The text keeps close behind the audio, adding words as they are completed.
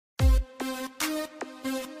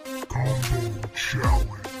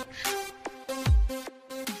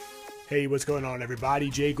Hey, what's going on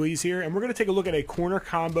everybody? Gleez here, and we're going to take a look at a corner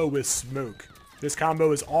combo with smoke. This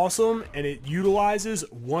combo is awesome, and it utilizes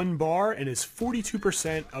 1 bar and is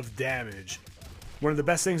 42% of damage. One of the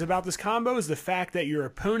best things about this combo is the fact that your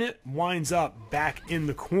opponent winds up back in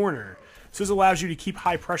the corner. So this allows you to keep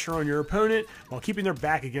high pressure on your opponent while keeping their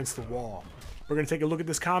back against the wall. We're going to take a look at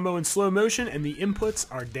this combo in slow motion, and the inputs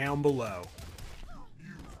are down below.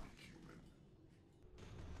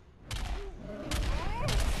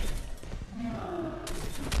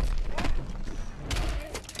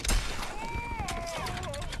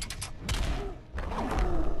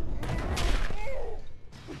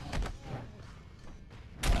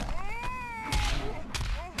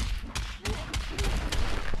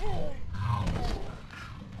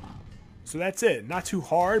 So that's it. Not too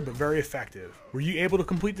hard, but very effective. Were you able to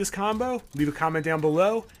complete this combo? Leave a comment down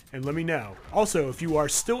below and let me know. Also, if you are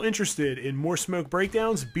still interested in more smoke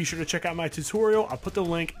breakdowns, be sure to check out my tutorial. I'll put the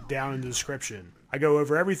link down in the description. I go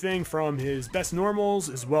over everything from his best normals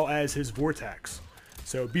as well as his vortex.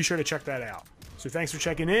 So be sure to check that out. So thanks for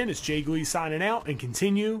checking in. It's Gleez signing out, and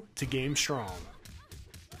continue to game strong.